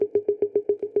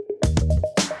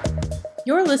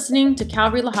You're listening to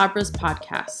Calvary La Habra's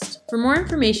podcast. For more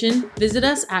information, visit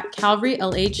us at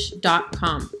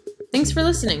calvarylh.com. Thanks for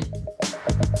listening.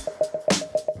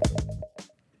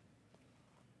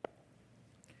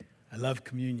 I love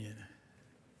communion.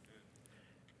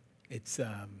 It's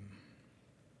a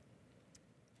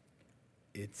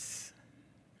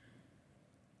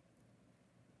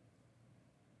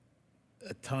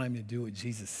time to do what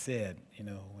Jesus said, in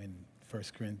 1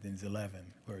 Corinthians 11,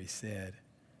 where he said,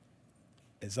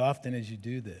 as often as you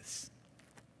do this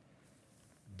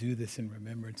in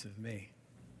remembrance of me.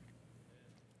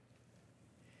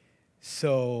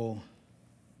 So,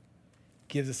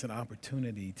 gives us an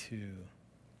opportunity to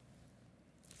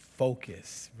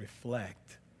focus,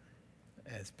 reflect,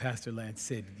 as Pastor Lance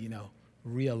said,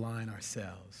 realign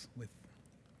ourselves with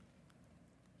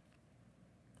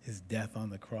his death on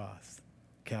the cross,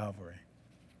 Calvary.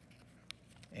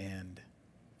 And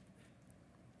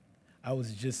I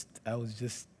was just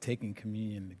taking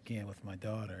communion again with my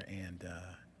daughter, and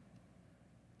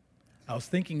I was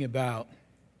thinking about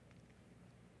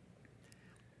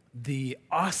the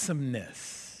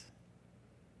awesomeness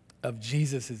of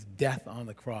Jesus' death on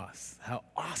the cross. How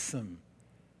awesome.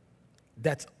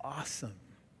 That's awesome.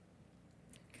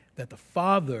 That the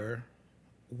Father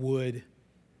would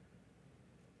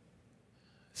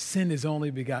send his only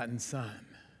begotten Son.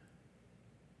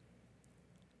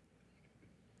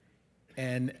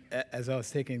 And as I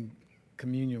was taking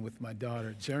communion with my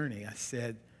daughter, Journey, I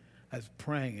was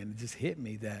praying, and it just hit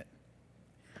me that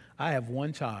I have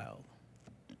one child.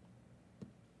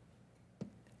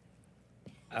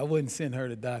 I wouldn't send her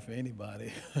to die for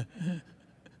anybody.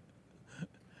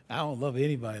 I don't love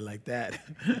anybody like that.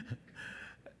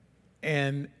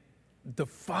 And the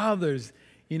Father's,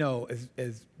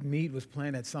 as Meade was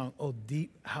playing that song, oh,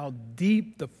 deep, how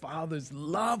deep the Father's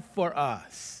love for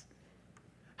us.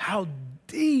 How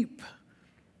deep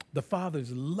the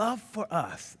Father's love for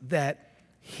us that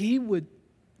he would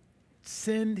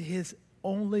send his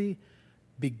only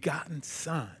begotten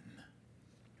Son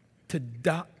to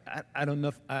die. I don't know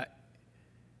if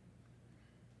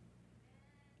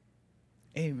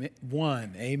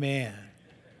amen. Amen.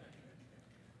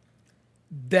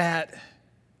 That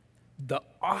the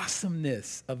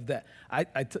awesomeness of that.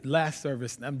 Last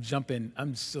service, I'm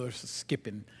sort of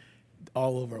skipping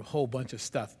all over a whole bunch of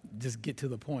stuff. Just get to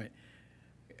the point.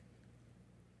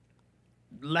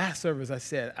 Last service, I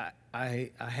said I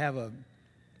have I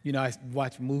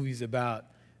watch movies about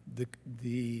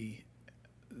the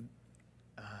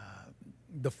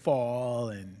fall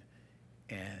and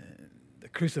the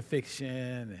crucifixion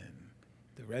and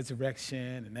the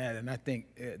resurrection and that, and I think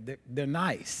they're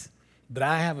nice, but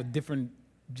I have a different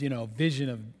vision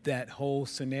of that whole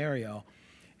scenario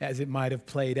as it might have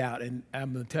played out. And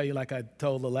I'm going to tell you, like I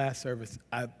told the last service,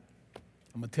 I'm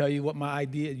going to tell you what my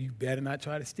idea is. You better not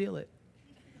try to steal it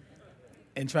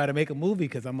and try to make a movie,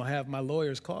 because I'm going to have my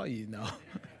lawyers call you. No.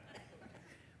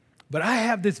 But I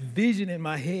have this vision in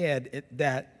my head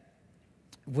that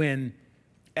when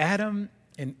Adam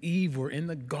and Eve were in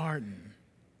the garden,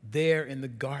 there in the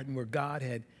garden where God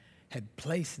had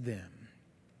placed them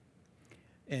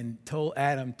and told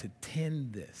Adam to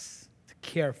tend this, to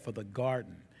care for the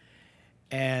garden.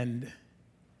 And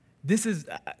this is,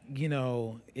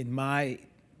 in my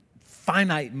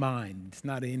finite mind, it's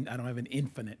not I don't have an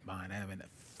infinite mind, I have a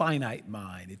finite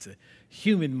mind. It's a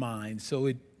human mind, so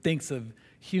it thinks of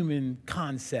human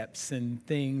concepts and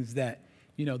things that,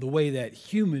 the way that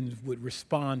humans would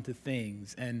respond to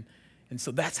things. And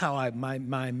so that's how my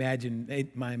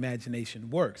imagination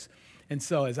works. And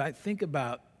so as I think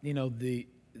about,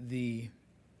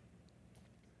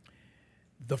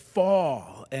 the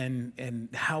fall and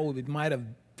how it might have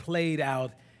played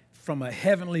out from a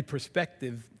heavenly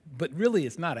perspective, but really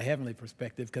it's not a heavenly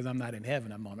perspective because I'm not in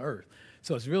heaven, I'm on earth.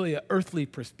 So it's really an earthly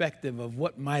perspective of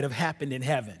what might have happened in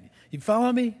heaven. You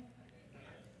follow me?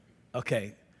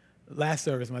 Okay. Last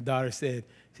service, my daughter said,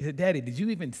 Daddy, did you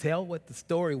even tell what the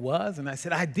story was? And I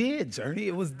said, I did, Journey.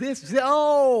 It was this. She said,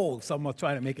 oh. So I'm going to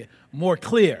try to make it more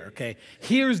clear, okay?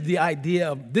 Here's the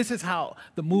idea of, this is how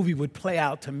the movie would play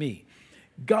out to me.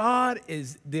 God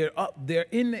is, they're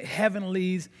in the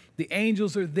heavenlies. The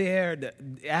angels are there.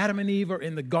 Adam and Eve are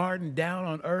in the garden down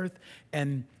on earth.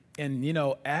 And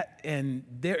they're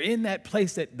in that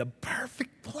place, that the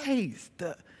perfect place.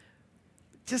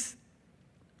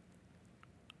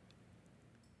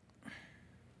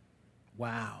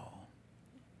 Wow.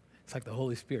 It's like the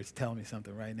Holy Spirit's telling me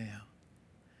something right now.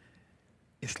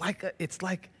 It's like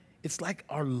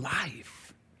our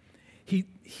life.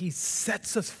 He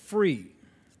sets us free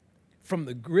from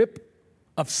the grip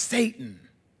of Satan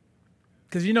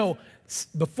Because,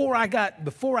 before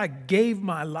I gave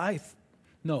my life,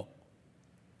 no.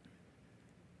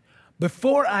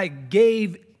 Before I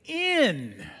gave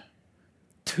in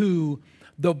to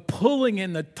the pulling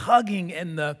and the tugging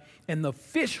and the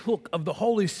fish hook of the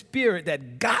Holy Spirit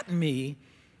that got me,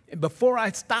 and before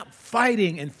I stopped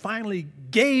fighting and finally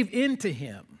gave in to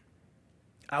him,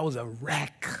 I was a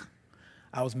wreck.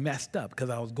 I was messed up because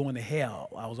I was going to hell.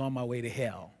 I was on my way to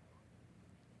hell.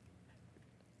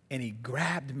 And he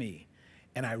grabbed me,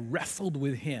 and I wrestled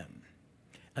with him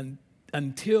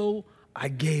until I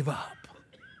gave up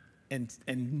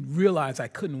and realized I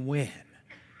couldn't win.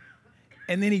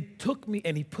 And then he took me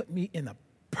and he put me in a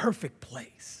perfect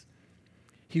place.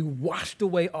 He washed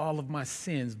away all of my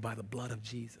sins by the blood of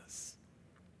Jesus.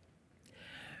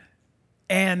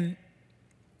 And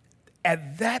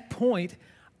at that point,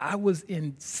 I was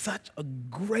in such a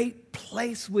great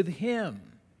place with him.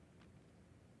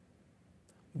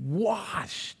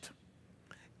 Washed,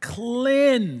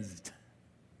 cleansed,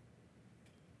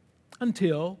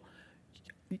 until,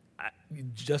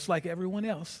 just like everyone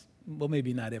else, well,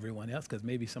 maybe not everyone else, because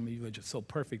maybe some of you are just so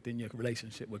perfect in your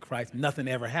relationship with Christ, nothing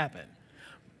ever happened.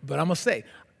 But I'm going to say,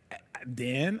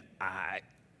 then I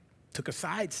took a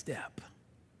sidestep.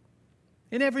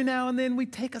 And every now and then we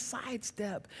take a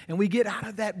sidestep and we get out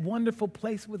of that wonderful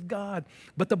place with God.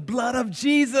 But the blood of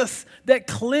Jesus that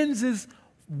cleanses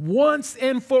once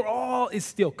and for all is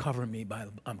still covering me.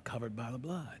 I'm covered by the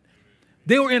blood.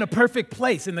 They were in a perfect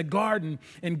place in the garden,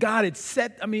 and God had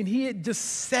he had just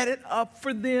set it up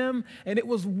for them, and it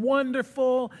was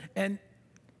wonderful. And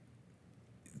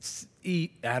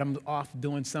Adam's off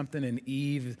doing something, and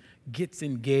Eve gets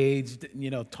engaged,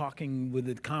 talking with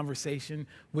the conversation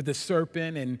with the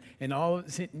serpent, and all,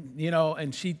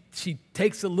 and she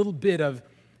takes a little bit of,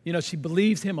 she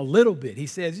believes him a little bit. He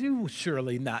says, "You will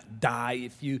surely not die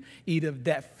if you eat of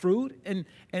that fruit."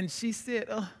 And she said,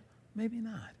 "Oh, maybe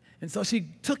not." And so she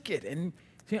took it, and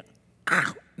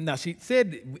now she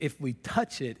said, if we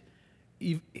touch it,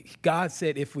 God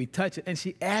said, if we touch it, and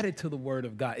she added to the word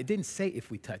of God. It didn't say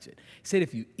if we touch it. It said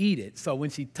if you eat it. So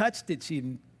when she touched it,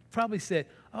 she probably said,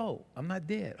 "Oh, I'm not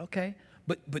dead." Okay.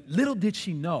 But little did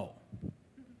she know.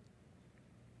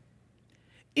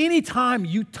 Anytime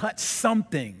you touch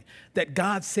something that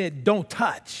God said don't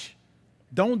touch,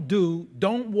 don't do,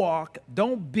 don't walk,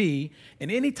 don't be,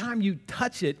 and anytime you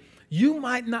touch it, you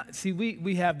might not, see,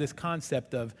 we have this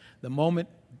concept of the moment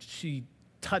she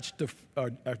touched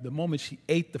or the moment she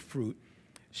ate the fruit,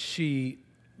 she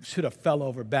should have fell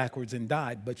over backwards and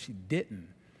died, but she didn't.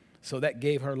 So that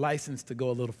gave her license to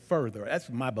go a little further. That's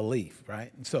my belief,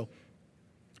 right?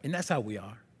 And that's how we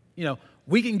are.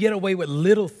 We can get away with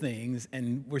little things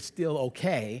and we're still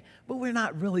okay, but we're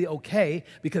not really okay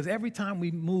because every time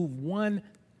we move one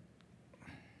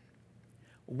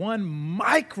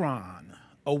micron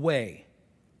away.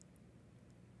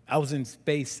 I was in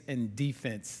space and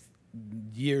defense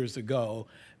years ago,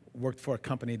 worked for a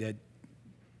company that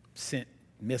sent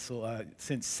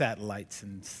satellites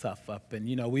and stuff up, and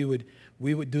we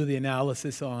would do the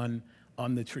analysis on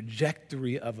the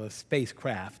trajectory of a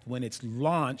spacecraft when it's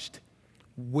launched,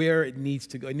 where it needs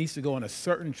to go. It needs to go on a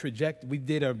certain trajectory. We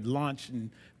did a launch and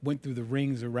went through the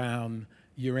rings around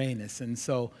Uranus, and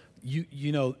so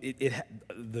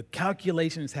the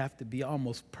calculations have to be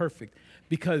almost perfect,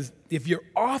 because if you're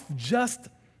off just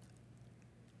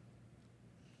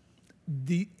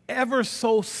the ever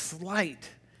so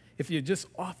slight, if you're just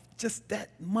off just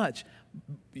that much,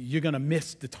 you're going to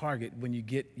miss the target when you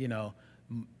get,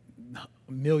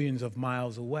 millions of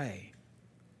miles away.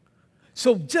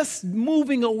 So just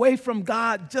moving away from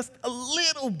God just a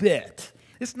little bit.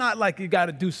 It's not like you got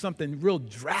to do something real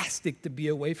drastic to be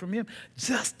away from him.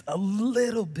 Just a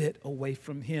little bit away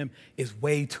from him is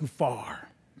way too far.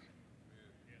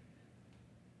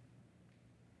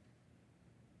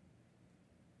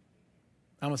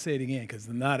 I'm going to say it again because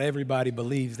not everybody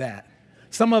believes that.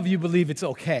 Some of you believe it's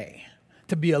okay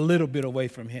to be a little bit away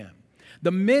from him. The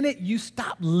minute you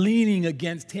stop leaning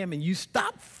against him and you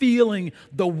stop feeling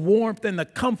the warmth and the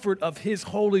comfort of his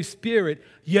Holy Spirit,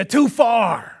 you're too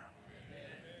far.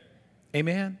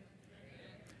 Amen?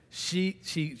 She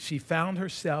found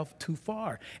herself too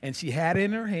far, and she had it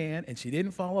in her hand, and she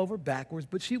didn't fall over backwards,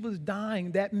 but she was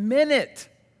dying that minute.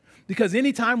 Because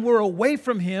anytime we're away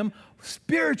from him,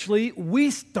 spiritually,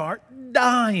 we start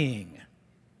dying.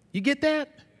 You get that?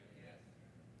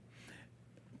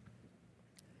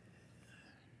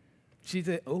 She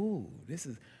said, "Oh, this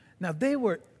is..." Now, they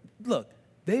were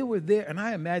there, and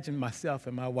I imagine myself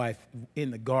and my wife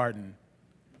in the garden,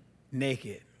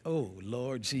 naked. Oh,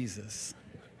 Lord Jesus.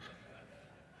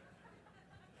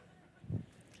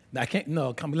 I can't,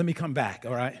 no, let me come back,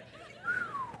 all right?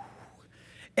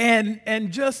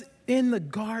 And just in the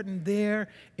garden there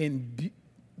in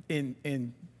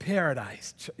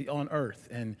paradise on earth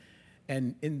and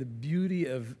in the beauty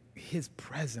of his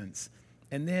presence.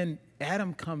 And then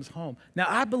Adam comes home. Now,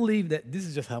 I believe that this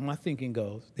is just how my thinking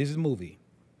goes. This is a movie.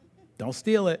 Don't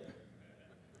steal it.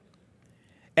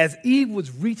 As Eve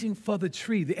was reaching for the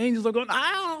tree, the angels are going,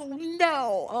 oh,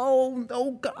 no.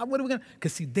 Oh, God, what are we going to?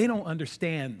 Because, see, they don't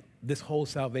understand this whole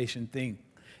salvation thing.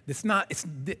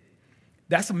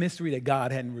 That's a mystery that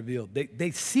God hadn't revealed.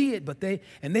 They see it, but they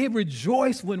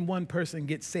rejoice when one person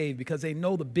gets saved because they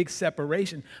know the big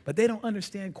separation, but they don't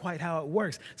understand quite how it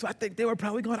works. So I think they were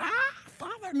probably going,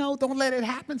 Father, no, don't let it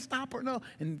happen, stop her, no.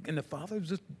 And the Father was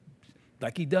just,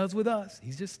 like he does with us,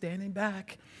 he's just standing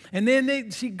back. And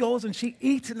then she goes and she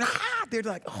eats, and they're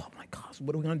like, oh my gosh,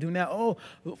 what are we going to do now?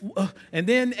 And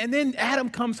then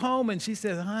Adam comes home, and she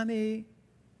says, honey.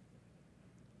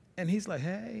 And he's like,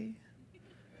 hey.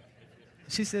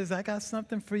 She says, I got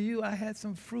something for you. I had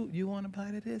some fruit. You want a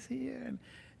bite of this here?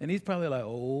 And he's probably like,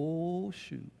 oh,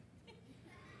 shoot.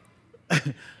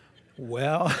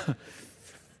 Well,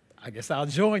 I guess I'll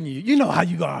join you. You know how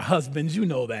you are husbands. You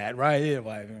know that, right?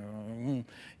 Like,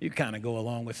 you kind of go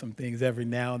along with some things every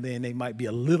now and then. They might be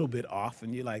a little bit off.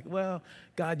 And you're like, well,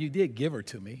 God, you did give her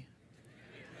to me.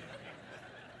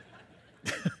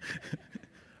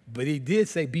 But he did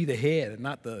say be the head and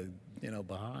not the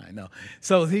behind. No.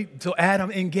 So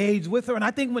Adam engaged with her. And I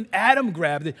think when Adam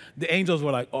grabbed it, the angels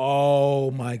were like,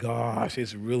 oh my gosh,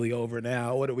 it's really over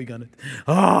now. What are we going to do?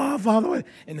 Oh, Father.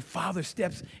 And the Father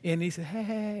steps in and he said,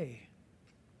 hey,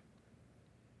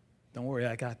 don't worry,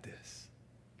 I got this.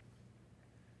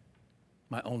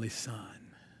 My only son.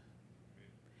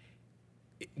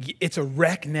 It's a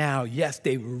wreck now. Yes,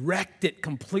 they wrecked it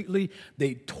completely.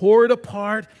 They tore it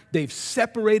apart. They've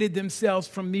separated themselves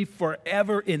from me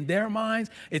forever in their minds.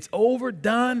 It's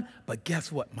overdone. But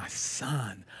guess what? My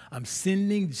son, I'm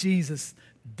sending Jesus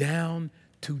down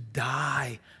to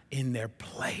die in their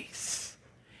place.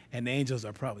 And the angels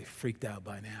are probably freaked out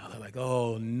by now. They're like,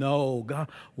 oh, no, God,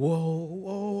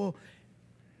 whoa.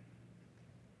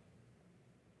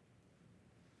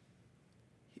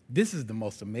 This is the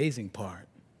most amazing part.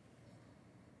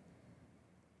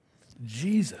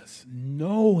 Jesus,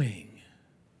 knowing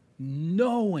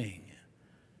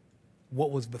what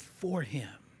was before him,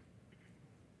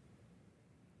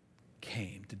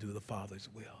 came to do the Father's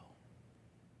will.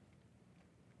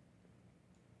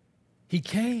 He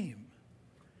came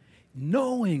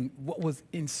knowing what was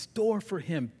in store for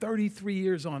him 33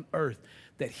 years on earth,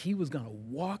 that he was going to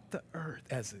walk the earth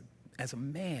as a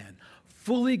man,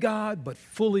 fully God, but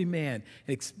fully man,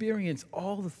 experience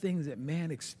all the things that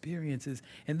man experiences,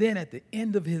 and then at the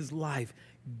end of his life,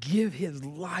 give his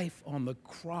life on the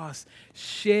cross,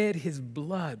 shed his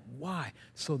blood. Why?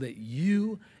 So that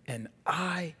you and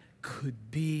I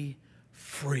could be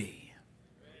free.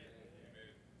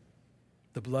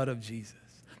 The blood of Jesus.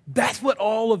 That's what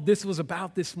all of this was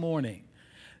about this morning.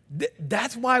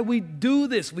 That's why we do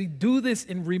this. We do this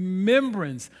in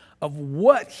remembrance of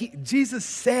what Jesus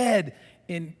said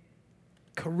in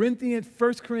 1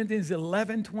 Corinthians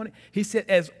 11:20. He said,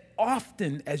 as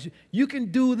often as you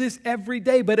can do this every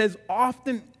day, but as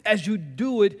often as you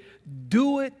do it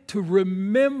to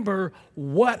remember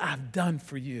what I've done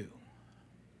for you.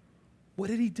 What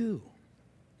did he do?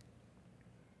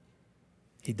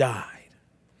 He died.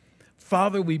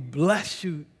 Father, we bless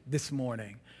you this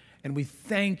morning, and we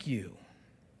thank you.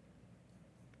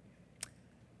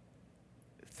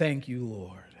 Thank you,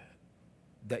 Lord,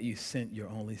 that you sent your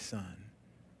only Son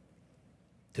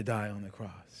to die on the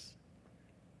cross.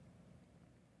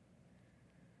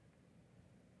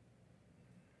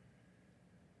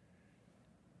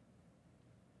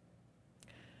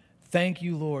 Thank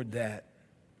you, Lord, that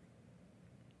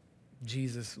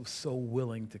Jesus was so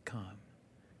willing to come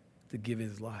to give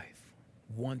his life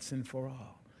once and for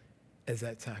all as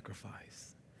that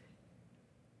sacrifice.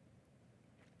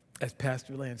 As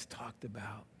Pastor Lance talked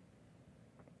about,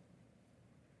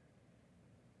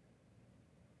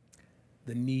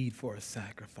 the need for a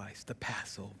sacrifice, the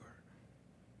Passover,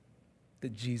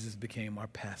 that Jesus became our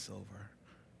Passover.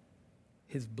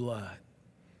 His blood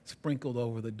sprinkled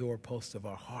over the doorposts of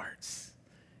our hearts,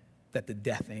 that the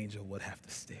death angel would have to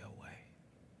stay away.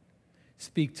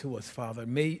 Speak to us, Father.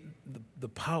 May the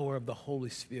power of the Holy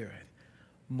Spirit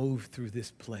move through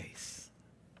this place.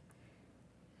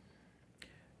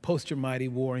 Post your mighty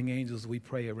warring angels, we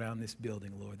pray, around this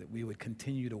building, Lord, that we would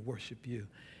continue to worship you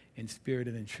in spirit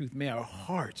and in truth. May our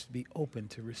hearts be open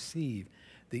to receive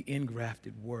the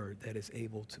engrafted word that is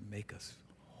able to make us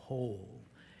whole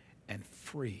and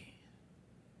free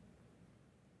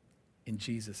In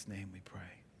Jesus' name we pray.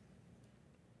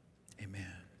 Amen.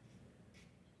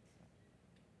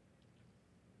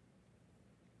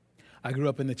 I grew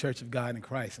up in the Church of God in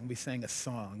Christ, and we sang a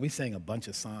song. We sang a bunch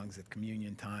of songs at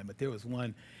communion time, but there was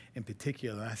one in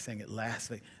particular. I sang it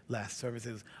last service.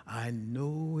 It was, I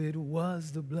know it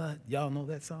was the blood. Y'all know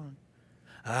that song?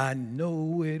 I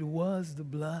know it was the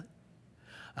blood.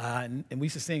 And we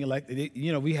used to sing it like,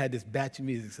 we had this batch of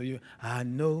music. So I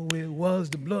know it was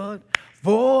the blood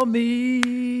for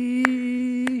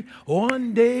me.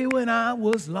 One day when I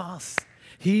was lost,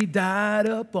 he died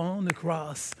up on the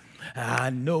cross. I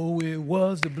know it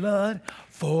was the blood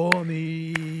for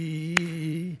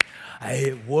me.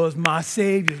 It was my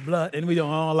Savior's blood. And we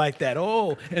don't all like that.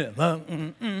 Oh,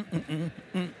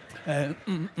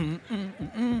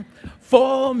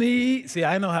 for me. See,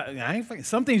 I know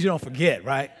some things you don't forget,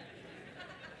 right?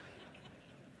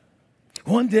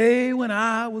 One day when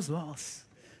I was lost,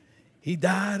 he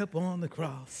died upon the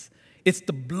cross. It's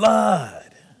the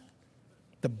blood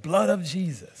of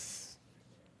Jesus.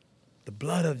 The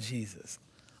blood of Jesus.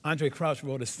 Andre Crouch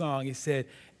wrote a song. He said,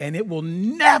 and it will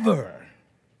never,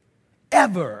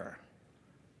 ever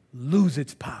lose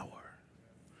its power.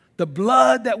 The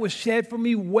blood that was shed for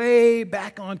me way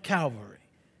back on Calvary.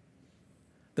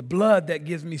 The blood that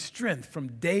gives me strength from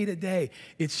day to day.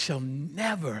 It shall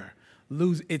never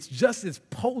lose. It's just as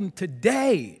potent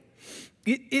today.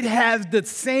 It has the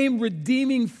same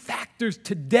redeeming factors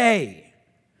today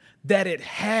that it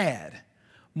had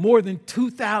more than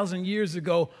 2,000 years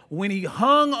ago when he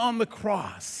hung on the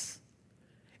cross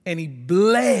and he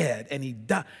bled and he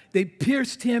died. They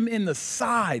pierced him in the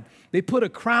side. They put a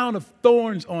crown of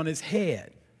thorns on his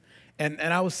head. And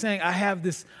I was saying, I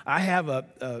have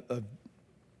a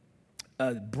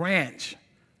branch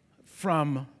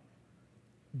from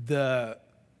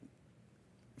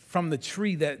the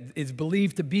tree that is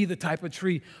believed to be the type of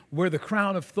tree where the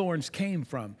crown of thorns came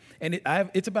from, and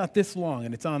it's about this long,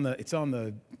 and it's on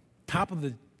the top of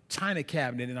the china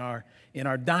cabinet in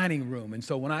our dining room. And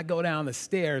so when I go down the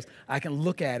stairs, I can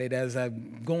look at it as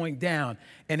I'm going down,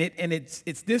 and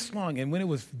it's this long. And when it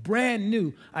was brand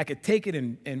new, I could take it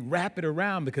and wrap it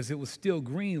around because it was still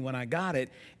green when I got it.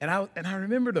 And I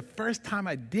remember the first time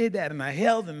I did that, and I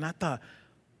held it, and I thought,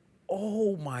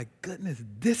 oh my goodness,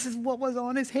 this is what was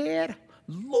on his head?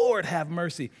 Lord have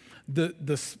mercy.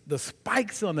 The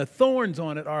spikes on the thorns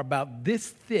on it are about this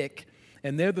thick,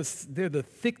 and they're the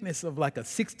thickness of like a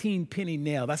 16-penny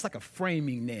nail. That's like a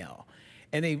framing nail.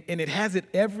 And it has it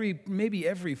maybe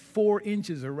every 4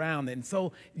 inches around it. And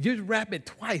so you just wrap it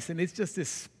twice, and it's just this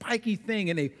spiky thing,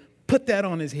 and they put that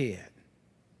on his head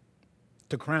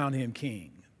to crown him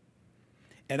king.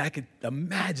 And I could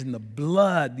imagine the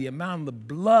amount of the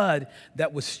blood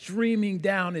that was streaming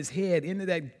down his head into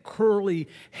that curly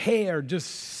hair, just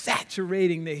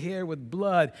saturating the hair with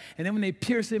blood. And then when they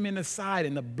pierce him in the side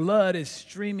and the blood is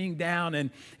streaming down, and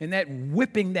that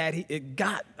whipping that it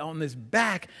got on his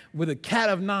back with a cat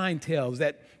of nine tails,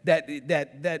 that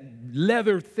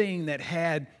leather thing that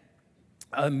had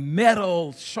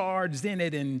metal shards in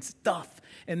it and stuff.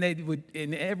 And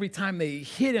every time they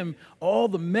hit him, all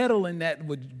the metal in that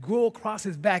would go across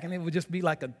his back, and it would just be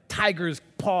like a tiger's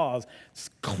paws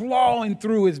clawing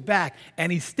through his back. And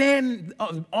he's standing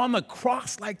on the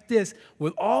cross like this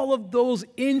with all of those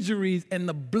injuries, and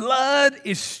the blood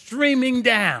is streaming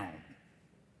down.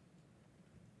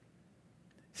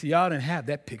 See, y'all didn't have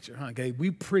that picture, huh? Okay,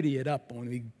 we pretty it up when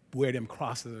we wear them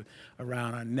crosses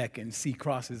around our neck and see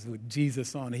crosses with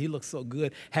Jesus on it. He looks so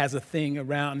good, has a thing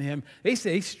around him. They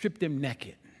say he stripped him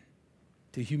naked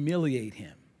to humiliate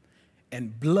him.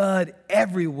 And blood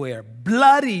everywhere.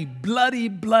 Bloody, bloody,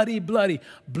 bloody, bloody.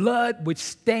 Blood which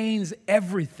stains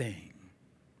everything,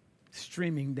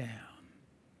 streaming down.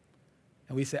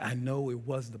 And we say, I know it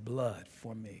was the blood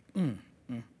for me.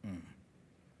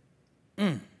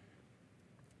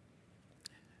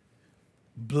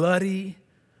 Bloody,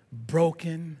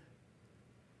 broken,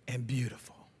 and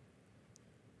beautiful.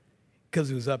 Because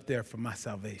it was up there for my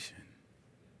salvation,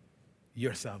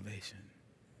 your salvation.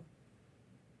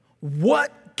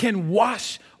 What can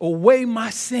wash away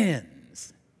my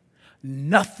sins?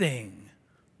 Nothing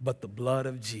but the blood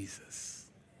of Jesus.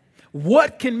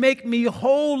 What can make me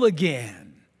whole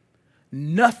again?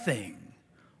 Nothing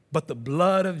but the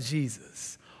blood of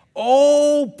Jesus.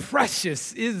 Oh,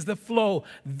 precious is the flow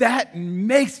that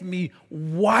makes me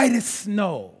white as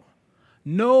snow.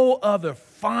 No other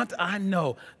font I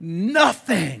know.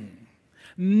 Nothing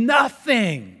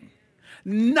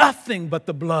but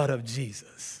the blood of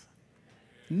Jesus.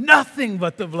 Nothing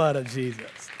but the blood of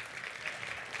Jesus.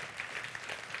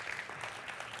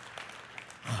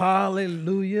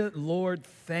 Hallelujah. Lord,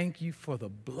 thank you for the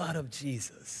blood of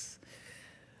Jesus.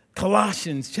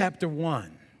 Colossians chapter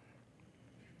 1.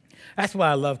 That's why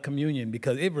I love communion,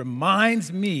 because it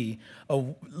reminds me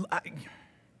of...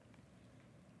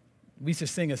 we used to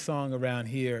sing a song around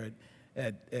here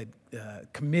at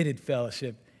Committed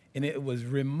Fellowship, and it was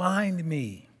remind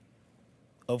me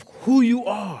of who you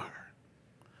are.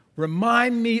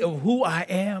 Remind me of who I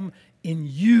am in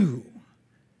you.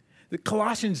 The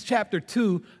Colossians chapter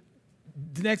 2,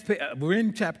 the next page, we're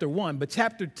in chapter 1, but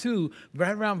chapter 2,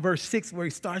 right around verse 6, where he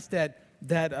starts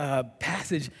that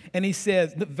passage, and he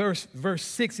says, verse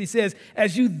 6, he says,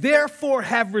 as you therefore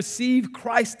have received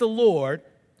Christ the Lord.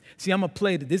 See, I'm going to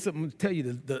play this. I'm going to tell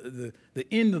you the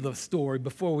end of the story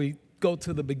before we go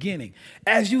to the beginning.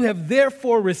 As you have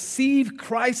therefore received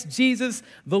Christ Jesus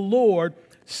the Lord,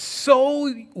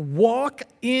 so walk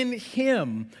in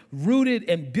him, rooted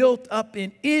and built up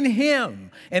in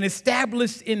him, and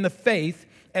established in the faith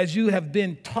as you have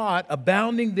been taught,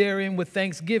 abounding therein with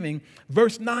thanksgiving.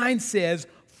 Verse 9 says,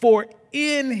 for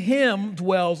in him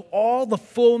dwells all the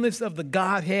fullness of the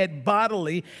Godhead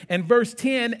bodily. And verse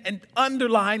 10, and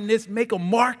underline this, make a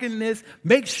mark in this,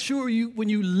 make sure when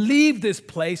you leave this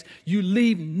place, you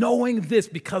leave knowing this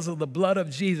because of the blood of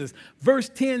Jesus. Verse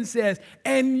 10 says,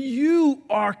 and you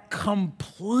are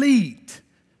complete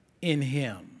in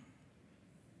him,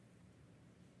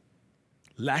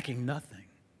 lacking nothing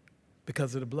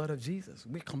because of the blood of Jesus.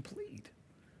 We're complete.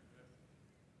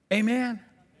 Amen.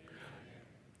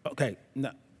 Okay,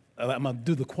 now I'm going to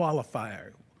do the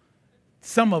qualifier.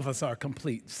 Some of us are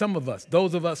complete. Some of us,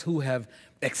 those of us who have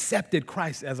accepted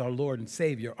Christ as our Lord and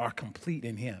Savior, are complete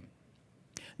in him.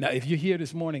 Now, if you're here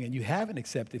this morning and you haven't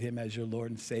accepted him as your Lord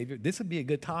and Savior, this would be a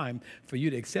good time for you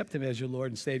to accept him as your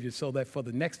Lord and Savior, so that for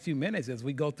the next few minutes as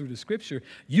we go through the scripture,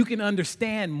 you can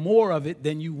understand more of it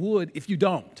than you would if you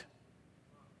don't.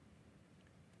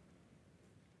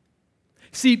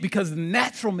 See, because the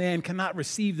natural man cannot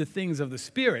receive the things of the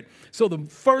Spirit. So the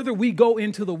further we go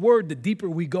into the Word, the deeper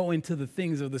we go into the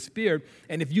things of the Spirit.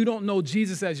 And if you don't know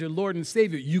Jesus as your Lord and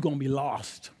Savior, you're going to be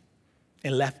lost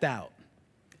and left out.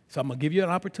 So I'm going to give you an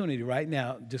opportunity right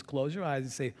now. Just close your eyes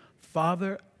and say,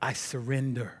 Father, I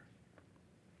surrender.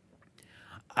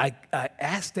 I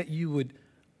ask that you would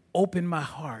open my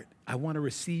heart. I want to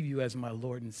receive you as my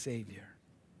Lord and Savior.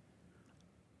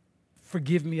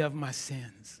 Forgive me of my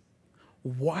sins.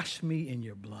 Wash me in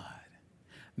your blood.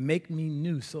 Make me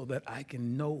new so that I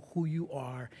can know who you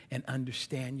are and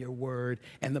understand your word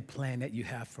and the plan that you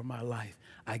have for my life.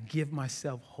 I give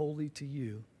myself wholly to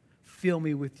you. Fill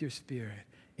me with your Spirit.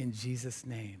 In Jesus'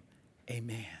 name,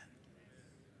 amen.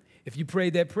 If you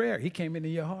prayed that prayer, he came into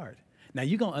your heart. Now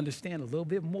you're going to understand a little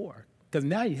bit more, because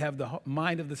now you have the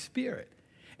mind of the Spirit.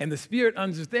 And the Spirit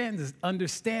understands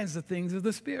the things of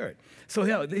the Spirit. So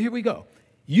here we go.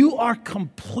 You are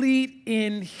complete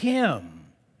in him,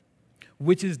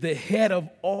 which is the head of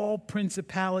all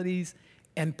principalities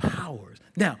and powers.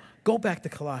 Now, go back to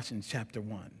Colossians chapter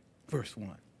 1, verse 1.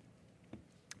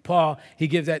 Paul, he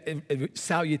gives that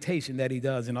salutation that he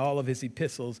does in all of his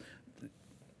epistles.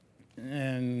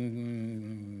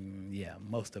 And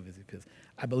most of his epistles.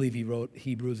 I believe he wrote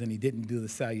Hebrews and he didn't do the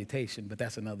salutation, but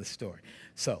that's another story.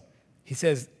 So he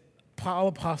says, Paul,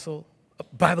 apostle,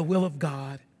 by the will of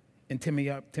God, and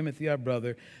Timothy, our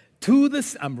brother,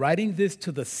 I'm writing this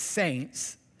to the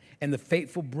saints and the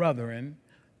faithful brethren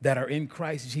that are in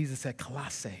Christ Jesus at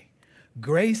Colossae.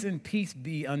 Grace and peace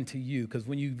be unto you. Because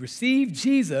when you receive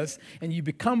Jesus and you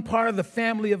become part of the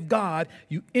family of God,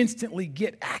 you instantly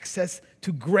get access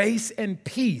to grace and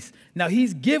peace. Now,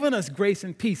 he's given us grace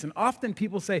and peace. And often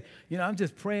people say, I'm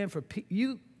just praying for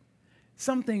peace.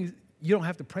 Some things you don't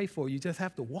have to pray for. You just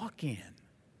have to walk in.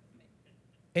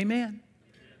 Amen?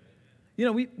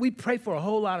 We pray for a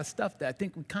whole lot of stuff that I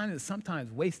think we kind of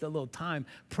sometimes waste a little time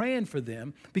praying for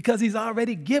them, because he's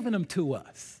already given them to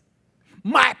us.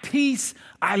 My peace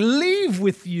I leave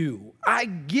with you. I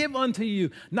give unto you,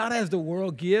 not as the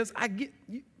world gives. I give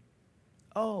you.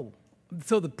 Oh,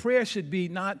 so the prayer should be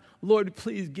not, Lord,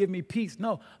 please give me peace.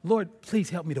 No, Lord, please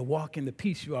help me to walk in the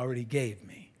peace you already gave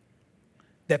me.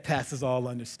 That passes all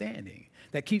understanding.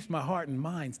 That keeps my heart and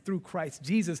mind through Christ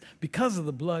Jesus because of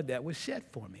the blood that was shed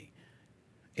for me.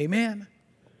 Amen?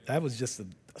 That was just a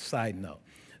side note.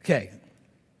 Okay.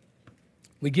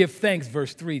 We give thanks,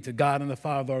 verse 3, to God and the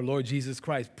Father, our Lord Jesus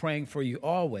Christ, praying for you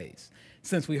always,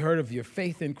 since we heard of your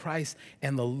faith in Christ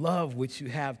and the love which you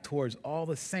have towards all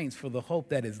the saints, for the hope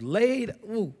that is laid.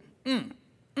 You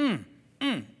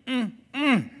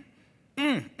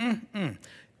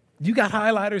got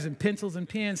highlighters and pencils and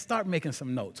pens? Start making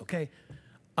some notes, okay?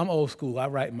 I'm old school. I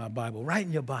write in my Bible. Write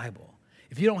in your Bible.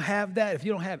 If you don't have that, if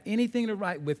you don't have anything to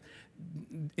write with,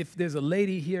 if there's a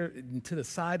lady here to the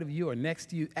side of you or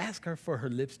next to you, ask her for her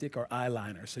lipstick or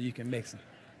eyeliner so you can make some.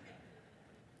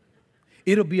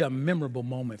 It'll be a memorable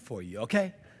moment for you,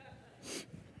 okay?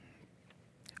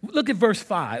 Look at verse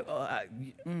 5. Oh,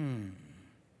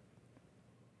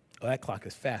 that clock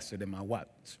is faster than my watch,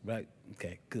 right?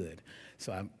 Okay, good.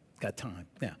 So I've got time.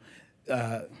 Now,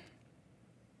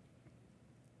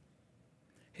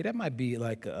 hey, that might be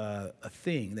like a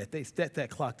thing that they set that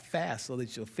clock fast so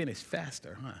that you'll finish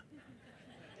faster, huh?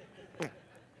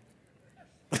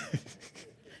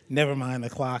 Never mind the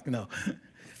clock, no.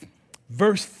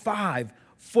 Verse 5,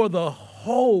 for the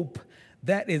hope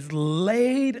that is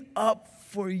laid up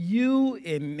for you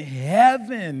in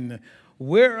heaven,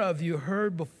 whereof you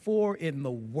heard before in the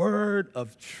word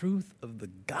of truth of the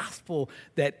gospel,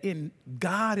 that in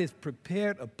God has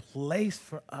prepared a place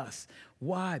for us.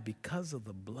 Why? Because of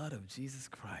the blood of Jesus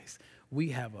Christ.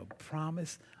 We have a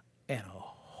promise and a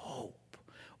hope.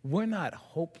 We're not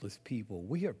hopeless people.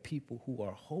 We are people who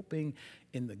are hoping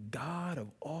in the God of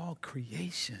all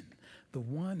creation, the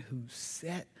one who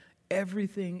set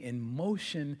everything in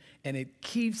motion, and it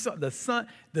keeps the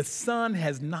sun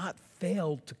has not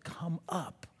failed to come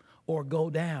up or go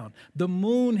down. The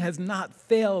moon has not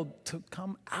failed to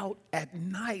come out at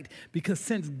night, because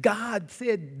since God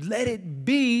said, let it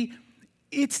be,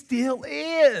 it still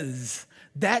is.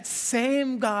 That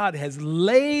same God has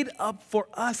laid up for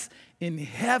us in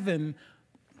heaven.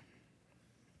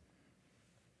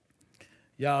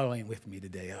 Y'all ain't with me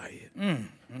today, are you?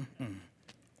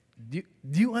 Do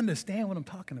you understand what I'm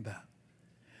talking about?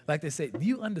 Like they say, do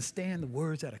you understand the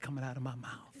words that are coming out of my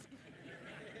mouth?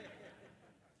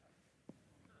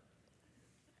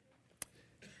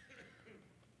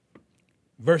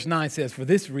 Verse 9 says, for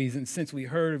this reason, since we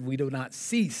heard, we do not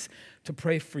cease to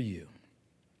pray for you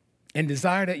and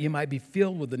desire that you might be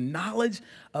filled with the knowledge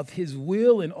of his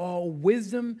will in all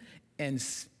wisdom and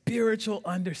spiritual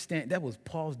understanding. That was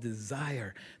Paul's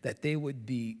desire, that they would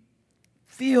be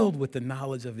filled with the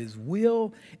knowledge of his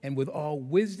will and with all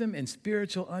wisdom and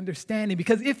spiritual understanding.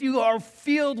 Because if you are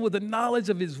filled with the knowledge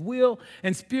of his will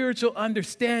and spiritual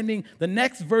understanding, the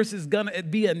next verse is going to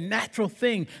be a natural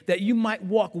thing, that you might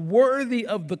walk worthy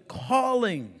of the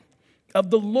calling of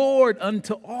the Lord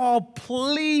unto all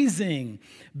pleasing,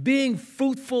 being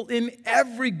fruitful in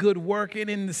every good work and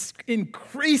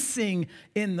increasing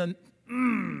in the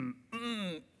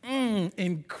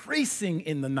increasing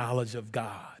in the knowledge of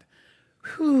God.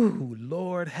 Whew,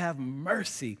 Lord, have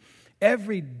mercy.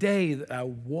 Every day that I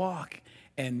walk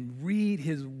and read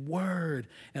his word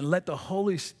and let the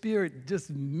Holy Spirit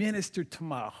just minister to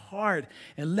my heart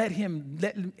and let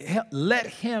him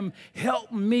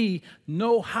help me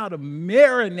know how to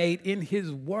marinate in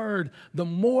his word, the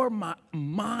more my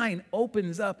mind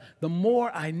opens up, the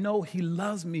more I know he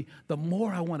loves me, the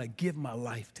more I want to give my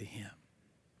life to him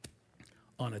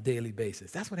on a daily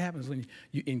basis. That's what happens when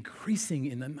you're increasing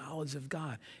in the knowledge of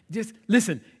God. Just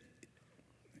listen,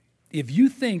 if you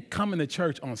think coming to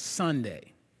church on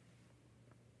Sunday,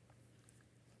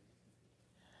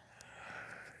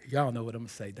 y'all know what I'm going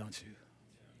to say, don't you?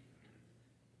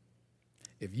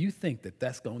 If you think that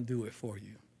that's going to do it for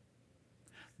you,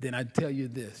 then I tell you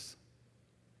this.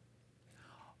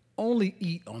 Only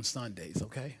eat on Sundays,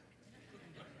 okay?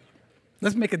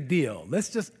 Let's make a deal.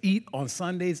 Let's just eat on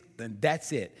Sundays, and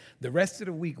that's it. The rest of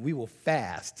the week, we will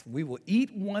fast. We will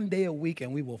eat one day a week,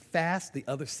 and we will fast the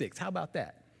other 6. How about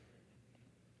that?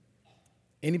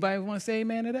 Anybody want to say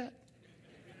amen to that?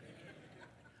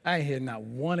 I ain't hear not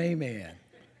one amen.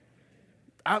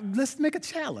 Let's make a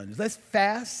challenge. Let's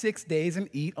fast 6 days and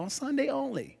eat on Sunday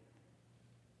only.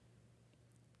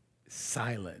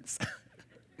 Silence.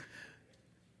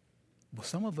 Well,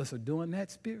 some of us are doing that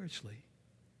spiritually.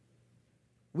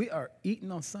 We are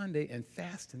eating on Sunday and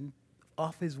fasting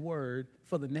off his word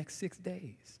for the next 6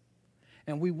 days.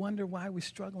 And we wonder why we're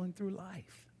struggling through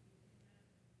life.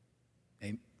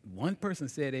 And one person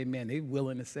said amen. They're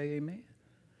willing to say amen.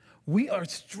 We are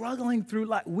struggling through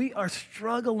life. We are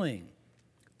struggling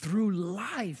through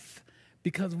life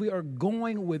because we are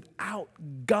going without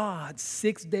God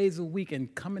 6 days a week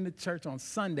and coming to church on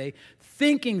Sunday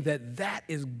thinking that that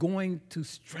is going to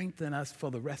strengthen us for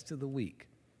the rest of the week.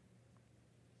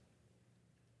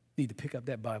 Need to pick up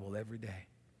that Bible every day.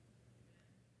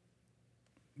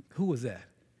 Who was that?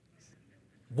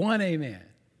 One amen.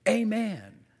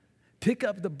 Amen. Pick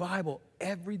up the Bible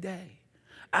every day.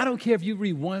 I don't care if you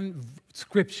read one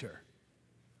scripture.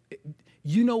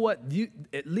 you know what?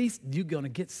 At least you're going to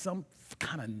get some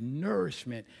kind of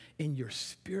nourishment in your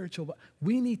spiritual body.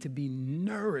 We need to be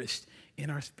nourished in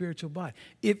our spiritual body.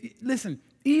 Listen,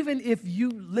 even if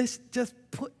you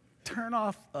turn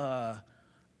off.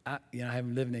 I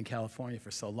haven't lived in California for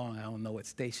so long. I don't know what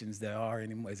stations there are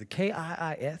anymore. Is it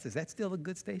KIIS? Is that still a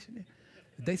good station?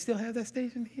 Do they still have that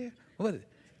station here? What is it?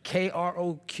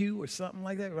 KROQ or something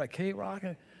like that? Right? K-Rock?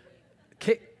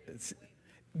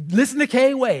 Listen to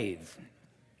K-Wave.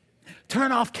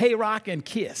 Turn off K-Rock and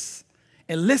KISS.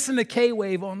 And listen to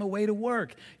K-Wave on the way to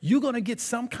work. You're going to get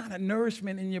some kind of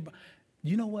nourishment in your body.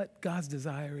 You know what God's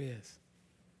desire is?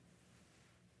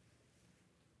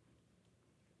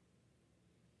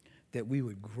 That we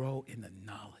would grow in the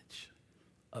knowledge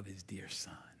of his dear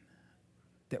Son.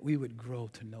 That we would grow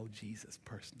to know Jesus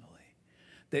personally.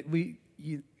 That we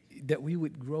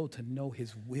would grow to know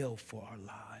his will for our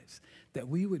lives. That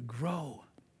we would grow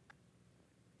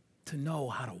to know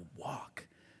how to walk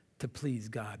to please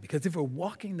God. Because if we're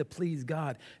walking to please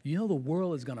God, the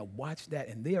world is going to watch that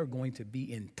and they are going to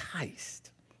be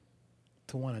enticed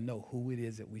to want to know who it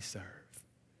is that we serve.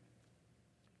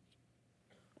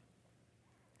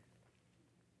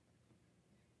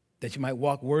 That you might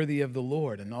walk worthy of the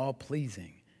Lord and all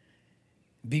pleasing,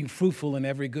 being fruitful in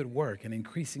every good work and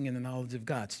increasing in the knowledge of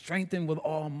God, strengthened with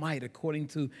all might according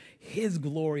to his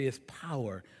glorious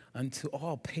power unto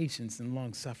all patience and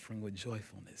long-suffering with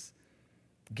joyfulness,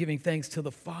 giving thanks to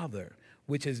the Father,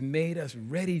 which has made us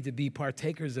ready to be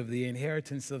partakers of the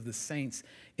inheritance of the saints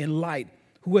in light,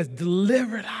 who has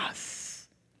delivered us.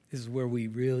 This is where we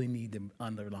really need to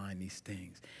underline these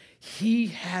things. He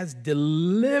has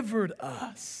delivered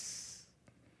us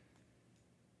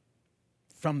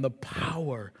from the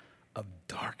power of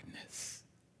darkness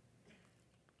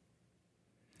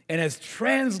and has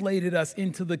translated us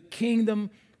into the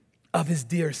kingdom of his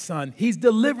dear Son. He's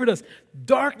delivered us.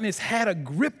 Darkness had a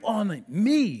grip on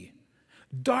me.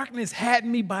 Darkness had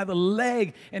me by the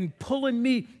leg and pulling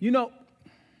me.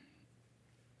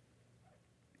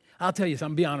 I'll tell you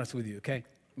something, be honest with you, okay?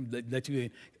 Let you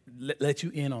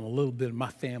in on a little bit of my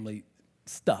family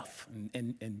stuff,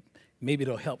 and maybe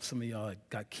it'll help some of y'all that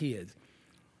got kids.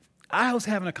 I was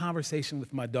having a conversation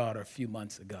with my daughter a few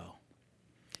months ago,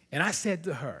 and I said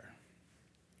to her,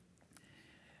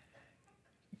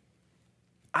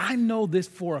 I know this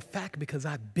for a fact because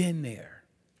I've been there.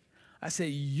 I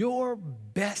said, your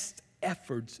best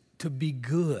efforts to be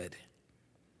good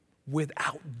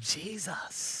without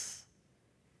Jesus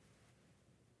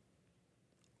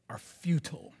are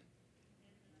futile.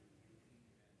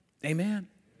 Amen?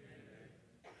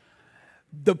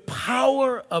 The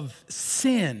power of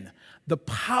sin, the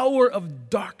power of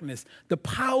darkness, the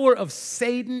power of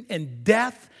Satan and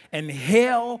death and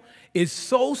hell is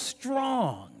so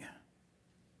strong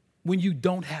when you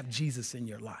don't have Jesus in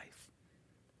your life.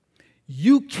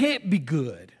 You can't be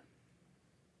good.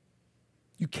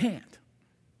 You can't.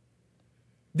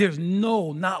 There's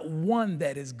not one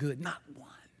that is good, not one.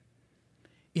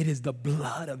 It is the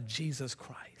blood of Jesus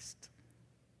Christ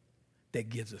that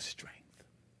gives us strength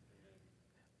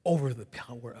over the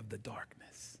power of the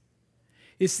darkness.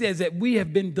 It says that we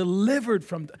have been delivered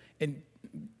from, and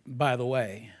by the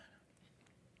way,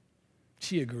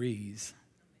 she agrees,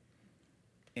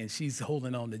 and she's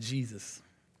holding on to Jesus.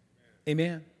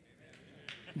 Amen?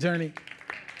 Journey.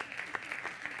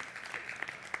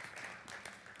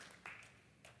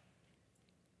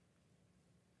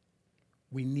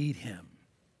 We need him.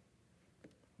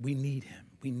 We need him.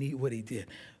 We need what he did.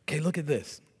 Okay, look at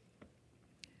this.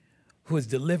 Who has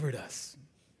delivered us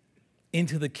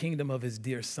into the kingdom of his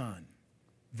dear Son.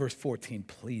 Verse 14,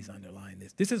 please underline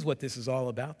this. This is what this is all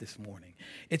about this morning.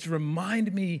 It's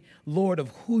remind me, Lord, of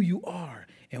who you are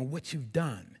and what you've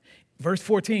done. Verse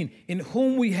 14, in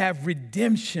whom we have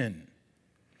redemption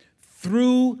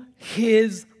through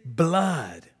his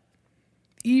blood,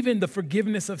 even the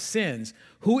forgiveness of sins,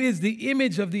 who is the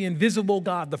image of the invisible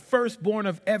God, the firstborn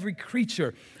of every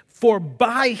creature. For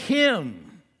by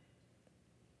him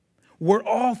were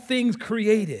all things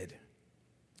created.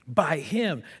 By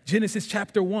him. Genesis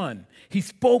chapter 1. He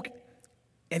spoke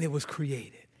and it was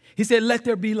created. He said, let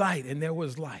there be light, and there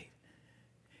was light.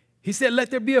 He said,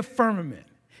 let there be a firmament.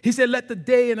 He said, let the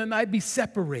day and the night be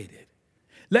separated.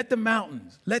 Let the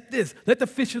mountains, let this, let the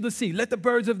fish of the sea, let the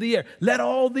birds of the air, let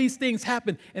all these things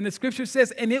happen. And the scripture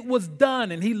says, and it was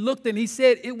done. And he looked and he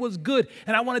said, it was good.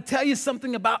 And I want to tell you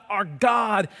something about our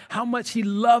God, how much he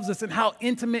loves us and how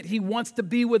intimate he wants to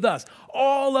be with us.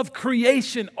 All of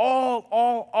creation,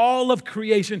 all of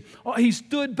creation. He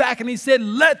stood back and he said,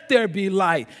 let there be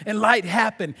light. And light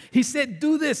happened. He said,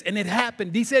 do this, and it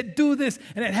happened. He said, do this,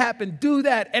 and it happened. Do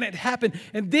that, and it happened.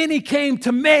 And then he came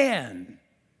to man.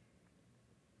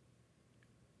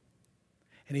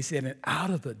 And he said, and out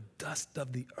of the dust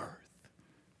of the earth,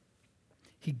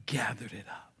 he gathered it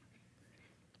up.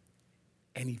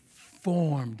 And he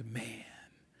formed man.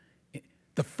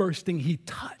 The first thing he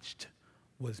touched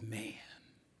was man.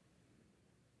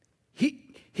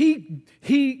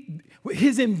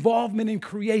 His involvement in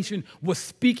creation was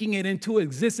speaking it into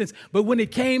existence. But when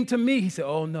it came to me, he said,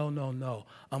 oh, no.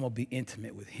 I'm going to be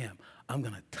intimate with him. I'm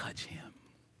going to touch him.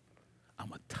 I'm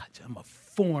going to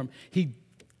form. He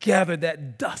gathered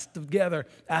that dust together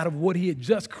out of what he had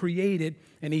just created,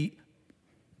 and he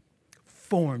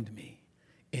formed me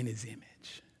in his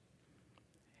image.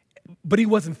 But he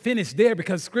wasn't finished there,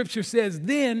 because scripture says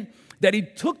then that he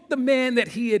took the man that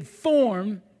he had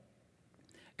formed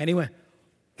and he went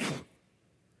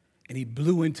and he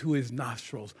blew into his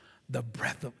nostrils the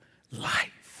breath of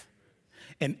life.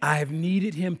 And I have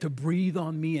needed him to breathe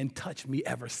on me and touch me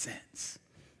ever since.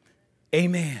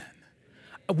 Amen.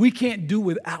 We can't do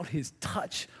without his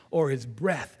touch or his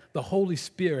breath, the Holy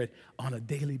Spirit, on a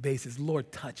daily basis.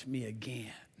 Lord, touch me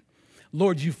again.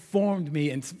 Lord, you formed me,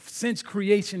 and since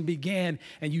creation began,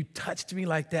 and you touched me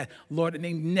like that, Lord,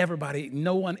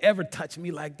 no one ever touched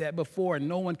me like that before, and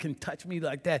no one can touch me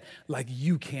like that like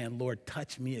you can. Lord,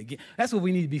 touch me again. That's what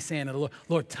we need to be saying to the Lord.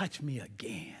 Lord, touch me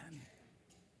again.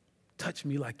 Touch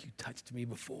me like you touched me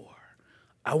before.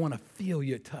 I want to feel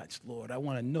your touch, Lord. I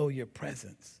want to know your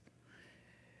presence.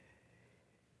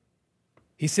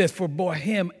 He says, for by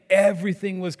him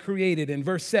everything was created. In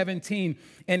verse 17,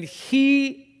 and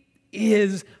he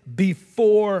is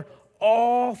before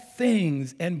all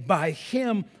things, and by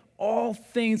him all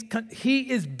things,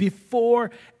 he is before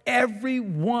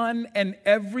everyone and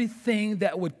everything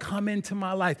that would come into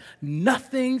my life.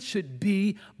 Nothing should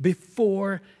be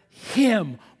before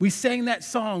him. We sang that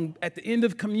song at the end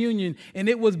of communion, and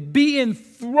it was, be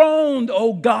enthroned,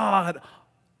 O God,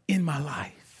 in my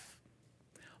life.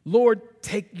 Lord,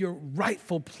 take your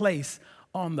rightful place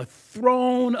on the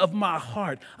throne of my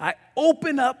heart. I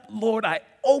open up, Lord, I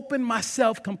open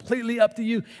myself completely up to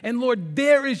you. And Lord,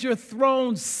 there is your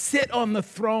throne. Sit on the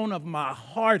throne of my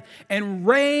heart and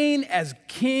reign as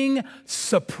King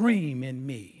supreme in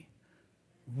me.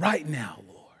 Right now,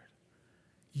 Lord,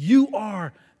 you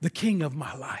are the King of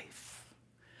my life.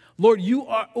 Lord, you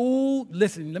are,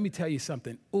 listen, let me tell you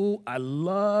something. I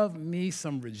love me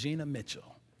some Regina Mitchell.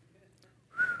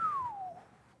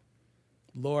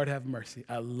 Lord have mercy.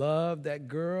 I love that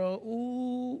girl.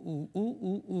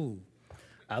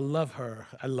 I love her.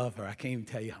 I can't even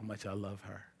tell you how much I love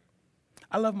her.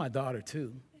 I love my daughter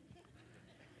too.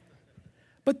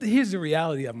 But here's the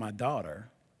reality of my daughter.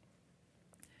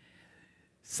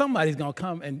 Somebody's going to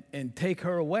come and take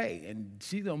her away, and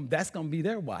that's going to be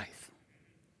their wife.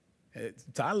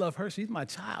 So I love her. She's my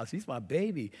child. She's my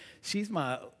baby.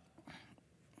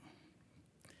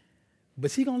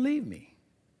 But she's going to leave me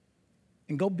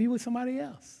and go be with somebody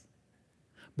else.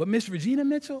 But Miss Regina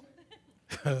Mitchell,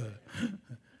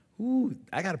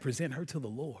 I got to present her to the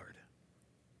Lord.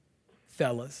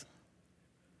 Fellas,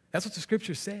 that's what the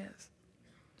scripture says.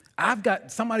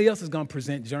 Somebody else is going to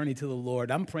present Journey to the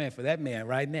Lord. I'm praying for that man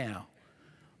right now.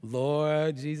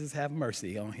 Lord Jesus, have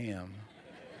mercy on him.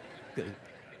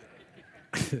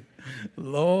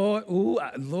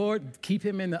 Lord, keep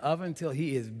him in the oven until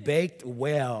he is baked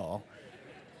well.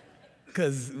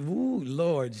 Because,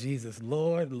 Lord Jesus,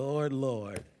 Lord.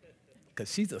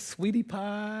 Because she's a sweetie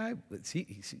pie, but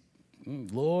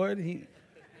Lord,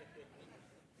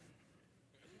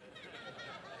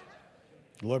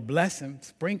 Lord bless him,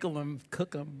 sprinkle him,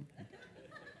 cook him.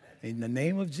 In the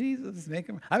name of Jesus, make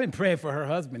him. I've been praying for her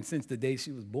husband since the day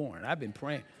she was born. I've been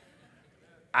praying.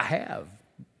 I have.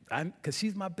 Because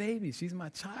she's my baby. She's my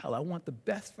child. I want the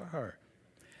best for her.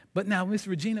 But now Miss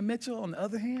Regina Mitchell, on the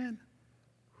other hand,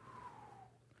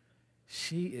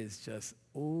 she is just,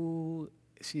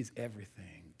 she's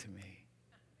everything to me.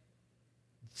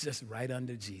 Just right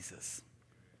under Jesus.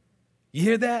 You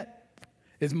hear that?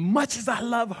 As much as I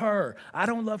love her, I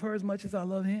don't love her as much as I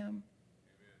love him.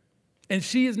 And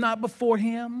she is not before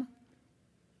him.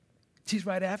 She's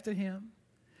right after him.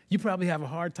 You probably have a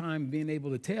hard time being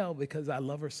able to tell because I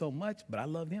love her so much, but I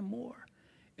love him more.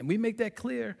 And we make that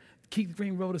clear. Keith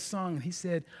Green wrote a song, and he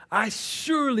said, I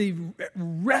surely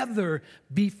rather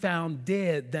be found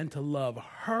dead than to love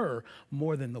her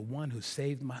more than the one who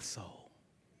saved my soul.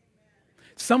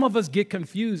 Some of us get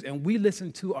confused, and we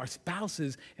listen to our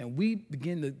spouses, and we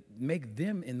begin to make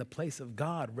them in the place of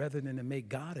God rather than to make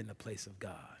God in the place of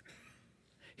God.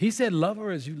 He said, love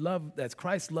her as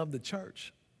Christ loved the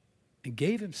church and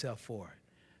gave himself for it.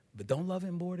 But don't love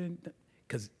him more than,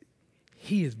 because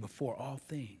he is before all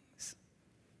things.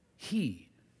 He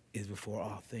is before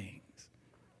all things.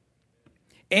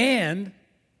 And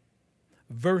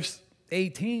verse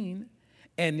 18,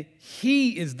 and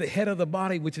he is the head of the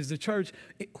body, which is the church,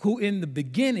 who in the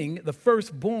beginning, the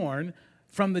firstborn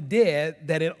from the dead,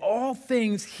 that in all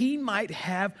things he might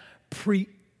have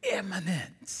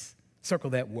preeminence.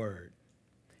 Circle that word.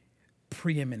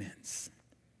 Preeminence.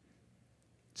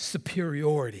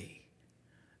 Superiority.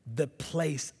 The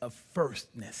place of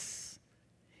firstness.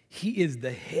 He is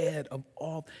the head of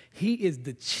all. He is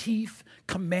the chief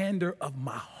commander of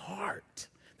my heart.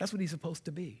 That's what he's supposed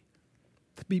to be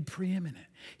preeminent.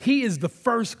 He is the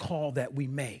first call that we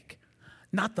make,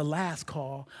 not the last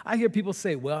call. I hear people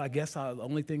say, well, I guess the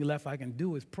only thing left I can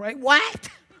do is pray. What?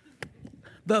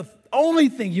 The only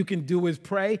thing you can do is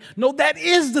pray? No, that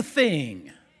is the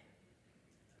thing.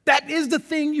 That is the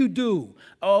thing you do.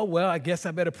 Oh, well, I guess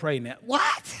I better pray now.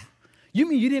 What? You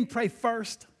mean you didn't pray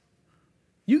first?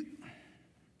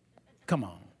 Come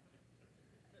on.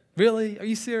 Really? Are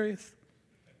you serious?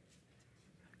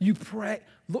 You pray.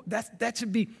 Lord, that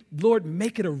should be, Lord,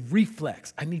 make it a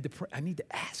reflex. I need to pray. I need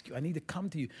to ask you. I need to come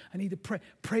to you. I need to pray.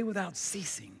 Pray without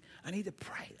ceasing. I need to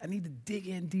pray. I need to dig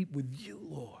in deep with you,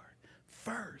 Lord,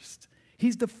 first.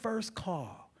 He's the first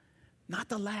call, not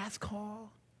the last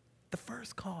call, the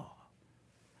first call.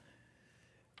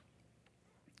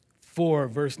 4,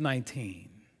 verse 19.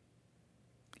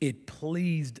 It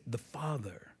pleased the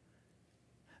Father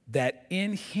that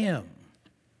in him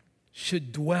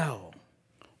should dwell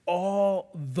all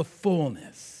the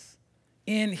fullness.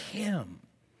 In him.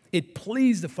 It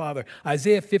pleased the Father.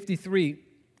 Isaiah 53,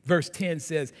 verse 10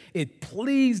 says, it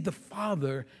pleased the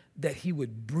Father that he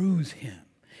would bruise him.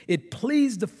 It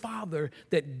pleased the Father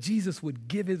that Jesus would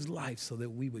give his life so that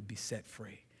we would be set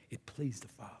free. It pleased the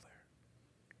Father.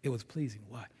 It was pleasing.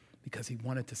 Why? Because he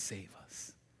wanted to save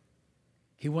us.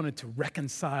 He wanted to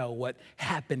reconcile what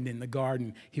happened in the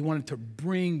garden. He wanted to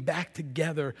bring back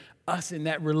together us in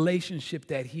that relationship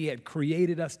that he had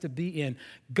created us to be in.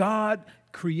 God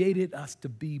created us to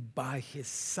be by his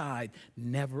side,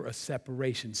 never a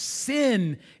separation.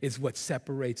 Sin is what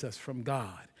separates us from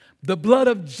God. The blood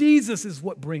of Jesus is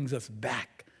what brings us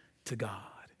back to God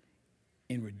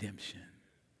in redemption.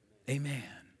 Amen.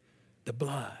 The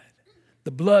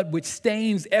blood which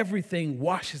stains everything,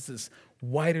 washes us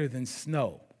whiter than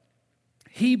snow.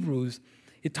 Hebrews,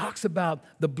 it talks about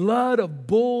the blood of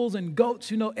bulls and goats.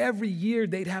 You know, every year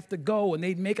they'd have to go and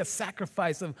they'd make a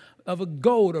sacrifice of a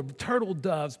goat or turtle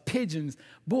doves, pigeons,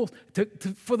 bulls,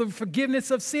 for the forgiveness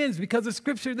of sins, because the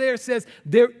scripture there says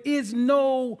there is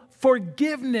no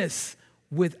forgiveness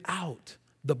without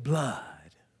the blood.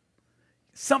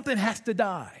 Something has to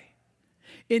die.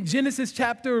 In Genesis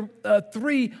chapter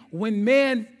 3, when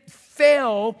man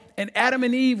fell and Adam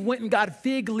and Eve went and got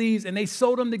fig leaves and they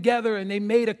sewed them together and they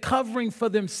made a covering for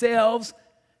themselves,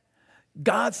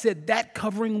 God said that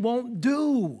covering won't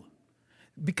do.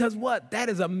 Because what? That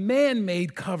is a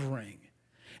man-made covering.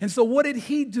 And so what did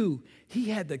he do? He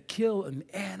had to kill an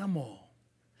animal,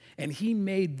 and he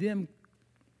made them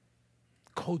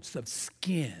coats of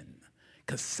skin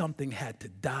because something had to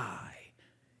die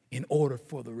in order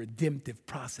for the redemptive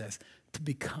process to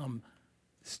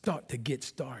get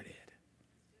started.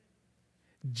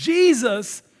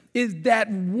 Jesus is that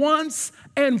once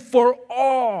and for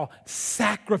all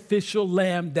sacrificial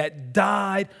lamb that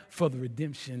died for the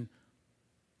redemption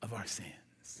of our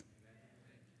sins.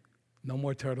 No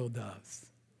more turtle doves.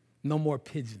 No more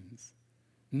pigeons.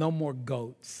 No more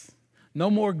goats. No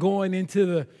more going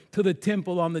into the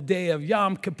temple on the day of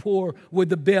Yom Kippur with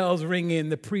the bells ringing,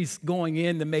 the priests going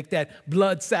in to make that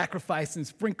blood sacrifice and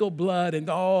sprinkle blood and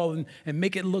all and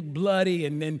make it look bloody,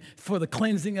 and then for the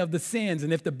cleansing of the sins.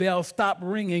 And if the bell stopped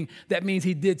ringing, that means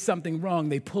he did something wrong.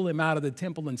 They pull him out of the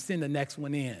temple and send the next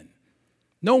one in.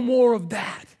 No more of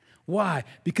that. Why?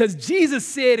 Because Jesus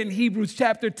said in Hebrews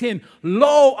chapter 10,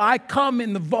 lo, I come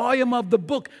in the volume of the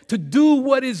book to do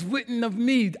what is written of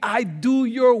me. I do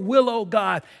your will, O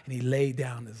God. And he laid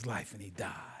down his life and he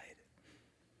died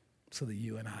so that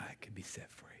you and I could be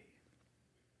set free.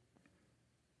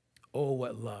 Oh,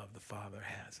 what love the Father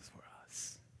has for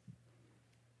us,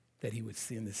 that he would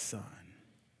send his Son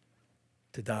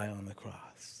to die on the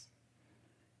cross.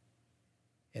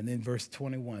 And then verse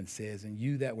 21 says, and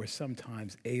you that were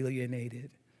sometimes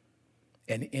alienated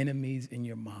and enemies in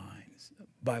your minds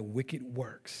by wicked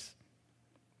works,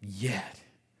 yet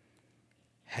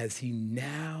has he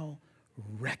now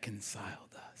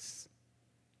reconciled us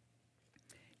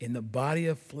in the body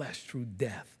of flesh through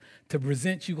death, to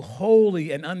present you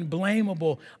holy and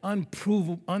unblameable,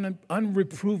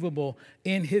 unreprovable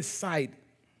in his sight.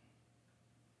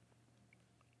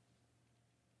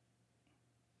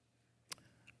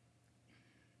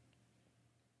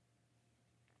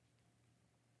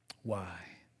 Why?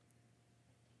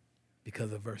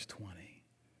 Because of verse 20.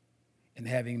 And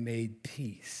having made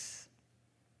peace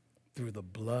through the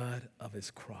blood of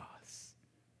his cross,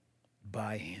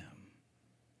 by him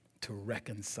to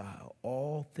reconcile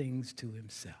all things to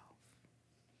himself,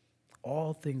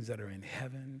 all things that are in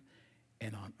heaven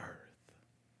and on earth,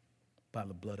 by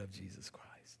the blood of Jesus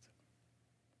Christ.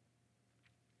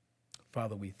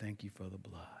 Father, we thank you for the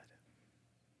blood.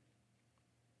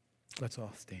 Let's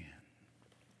all stand.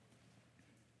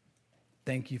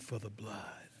 Thank you for the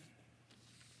blood.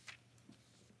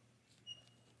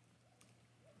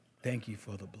 Thank you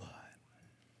for the blood.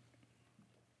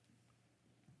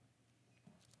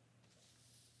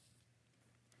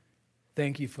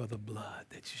 Thank you for the blood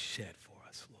that you shed for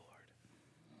us, Lord.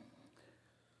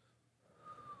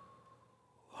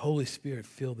 Holy Spirit,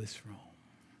 fill this room.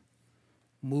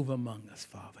 Move among us,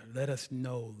 Father. Let us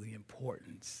know the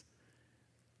importance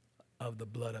of the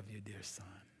blood of your dear Son.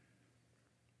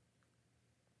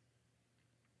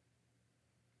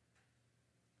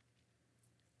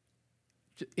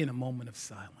 In a moment of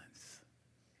silence,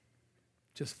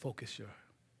 just focus your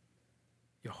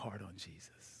heart on Jesus.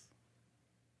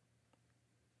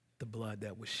 The blood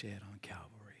that was shed on Calvary.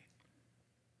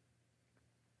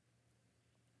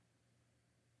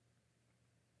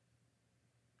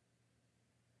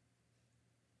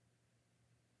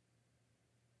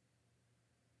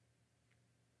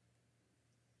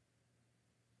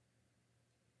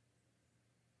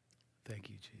 Thank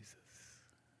you, Jesus.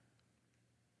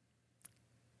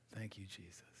 Thank you,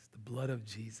 Jesus. The blood of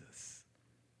Jesus.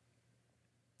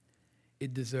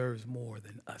 It deserves more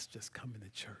than us just coming to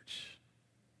church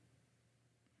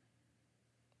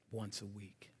once a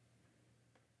week,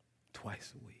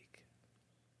 twice a week.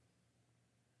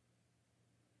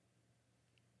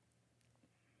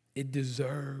 It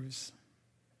deserves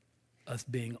us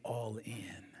being all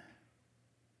in.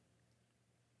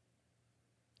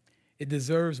 It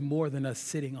deserves more than us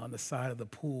sitting on the side of the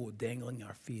pool, dangling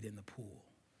our feet in the pool.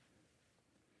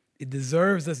 It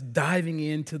deserves us diving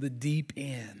into the deep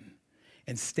end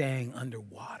and staying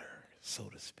underwater, so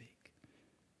to speak.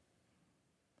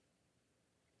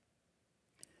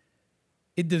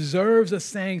 It deserves us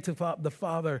saying to the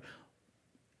Father,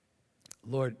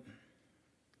 Lord,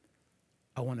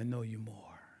 I want to know you more.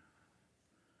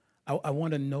 I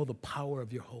want to know the power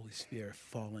of your Holy Spirit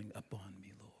falling upon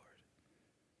me, Lord.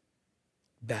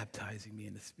 Baptizing me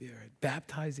in the Spirit.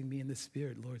 Baptizing me in the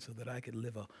Spirit, Lord, so that I could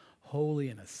live a holy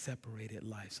and a separated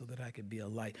life, so that I could be a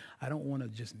light. I don't want to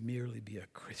just merely be a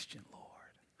Christian, Lord.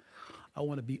 I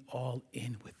want to be all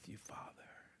in with you, Father.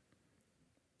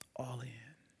 All in.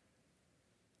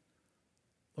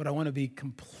 Lord, I want to be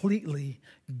completely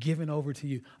given over to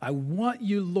you. I want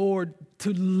you, Lord,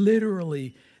 to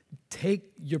literally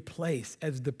take your place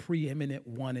as the preeminent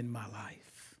one in my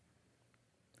life.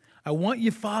 I want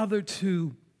you, Father,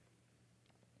 to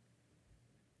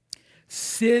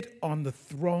sit on the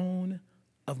throne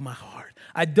of my heart.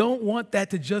 I don't want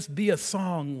that to just be a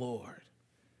song, Lord.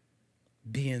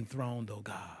 Be enthroned, oh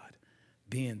God.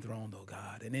 Be enthroned, oh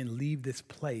God. And then leave this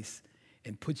place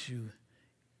and put you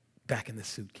back in the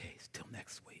suitcase till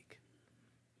next week.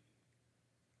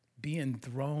 Be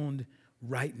enthroned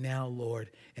right now, Lord,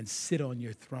 and sit on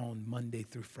your throne Monday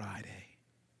through Friday.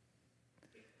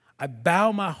 I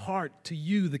bow my heart to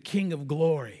you, the King of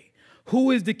glory.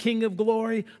 Who is the King of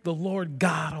glory? The Lord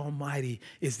God Almighty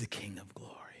is the King of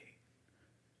glory.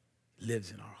 He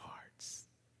lives in our hearts.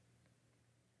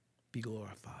 Be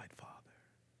glorified, Father.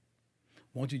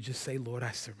 Won't you just say, Lord,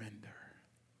 I surrender.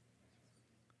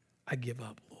 I give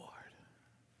up, Lord.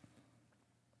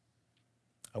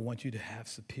 I want you to have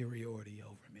superiority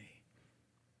over me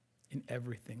in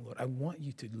everything, Lord. I want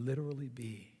you to literally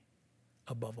be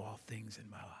above all things in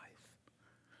my life.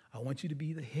 I want you to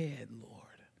be the head, Lord,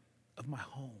 of my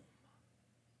home.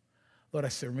 Lord, I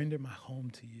surrender my home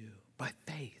to you by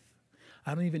faith.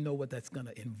 I don't even know what that's going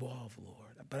to involve,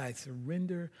 Lord, but I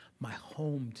surrender my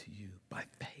home to you by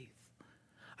faith.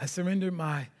 I surrender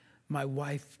my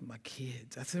wife, my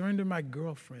kids. I surrender my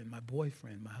girlfriend, my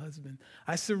boyfriend, my husband.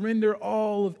 I surrender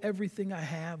all of everything I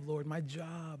have, Lord, my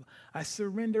job. I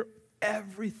surrender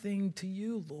everything to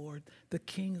you, Lord, the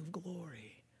King of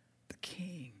glory, the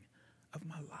King of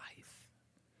my life.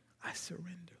 I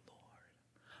surrender, Lord.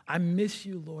 I miss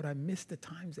you, Lord. I miss the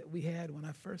times that we had when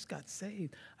I first got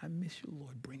saved. I miss you,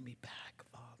 Lord. Bring me back,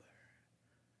 Father.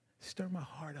 Stir my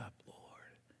heart up, Lord.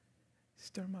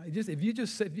 If you're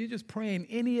just praying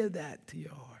any of that to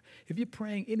your heart, if you're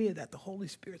praying any of that, the Holy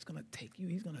Spirit's going to take you.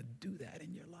 He's going to do that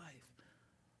in your life.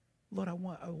 Lord,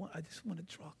 I just want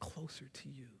to draw closer to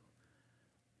you.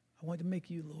 I want to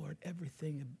make you, Lord,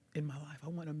 everything in my life. I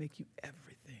want to make you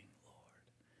everything,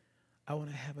 Lord. I want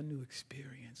to have a new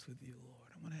experience with you, Lord.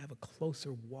 I want to have a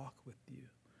closer walk with you.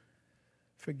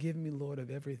 Forgive me, Lord, of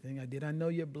everything I did. I know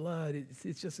your blood,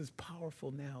 it's just as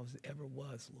powerful now as it ever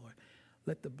was, Lord.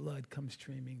 Let the blood come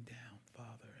streaming down,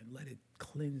 Father, and let it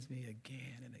cleanse me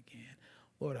again and again.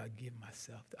 Lord, I give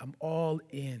myself. I'm all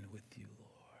in with you, Lord.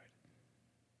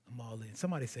 I'm all in.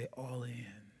 Somebody say all in.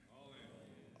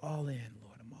 All in,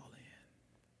 Lord. I'm all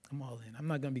in. I'm all in. I'm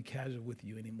not going to be casual with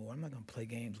you anymore. I'm not going to play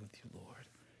games with you, Lord.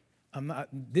 I'm not.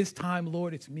 This time,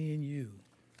 Lord, it's me and you.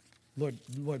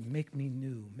 Lord, make me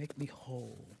new. Make me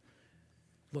whole.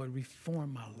 Lord,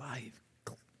 reform my life.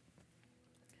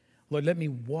 Lord, let me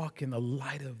walk in the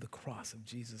light of the cross of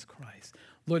Jesus Christ.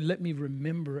 Lord, let me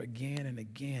remember again and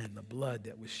again the blood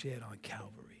that was shed on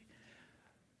Calvary.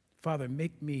 Father,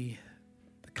 make me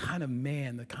the kind of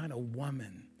man, the kind of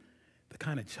woman, the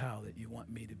kind of child that you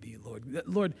want me to be, Lord.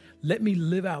 Lord, let me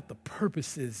live out the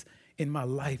purposes in my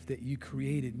life that you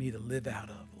created me to live out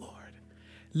of, Lord.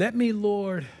 Let me,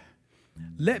 Lord,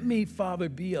 Father,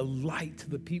 be a light to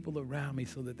the people around me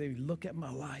so that they look at my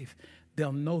life,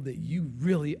 they'll know that you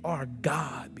really are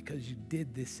God because you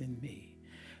did this in me.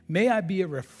 May I be a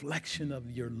reflection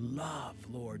of your love,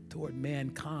 Lord, toward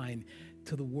mankind,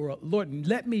 to the world. Lord,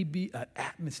 let me be an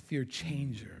atmosphere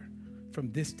changer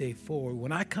from this day forward.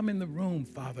 When I come in the room,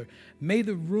 Father, may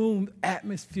the room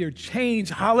atmosphere change,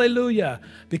 hallelujah,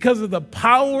 because of the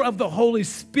power of the Holy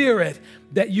Spirit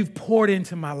that you've poured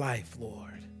into my life, Lord.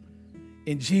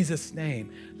 In Jesus'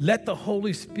 name, let the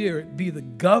Holy Spirit be the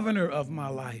governor of my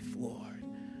life, Lord,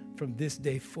 from this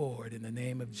day forward. In the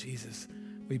name of Jesus,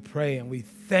 we pray and we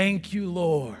thank you,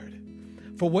 Lord,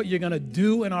 for what you're going to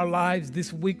do in our lives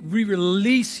this week. We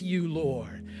release you,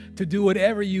 Lord, to do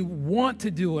whatever you want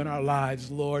to do in our lives,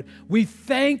 Lord. We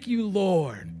thank you,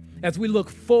 Lord, as we look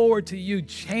forward to you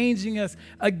changing us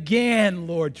again,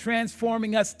 Lord,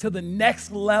 transforming us to the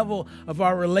next level of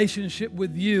our relationship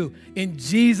with you. In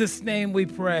Jesus' name we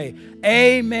pray.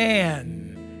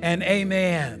 Amen and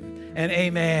amen and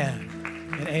amen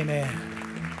and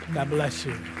amen. God bless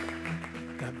you.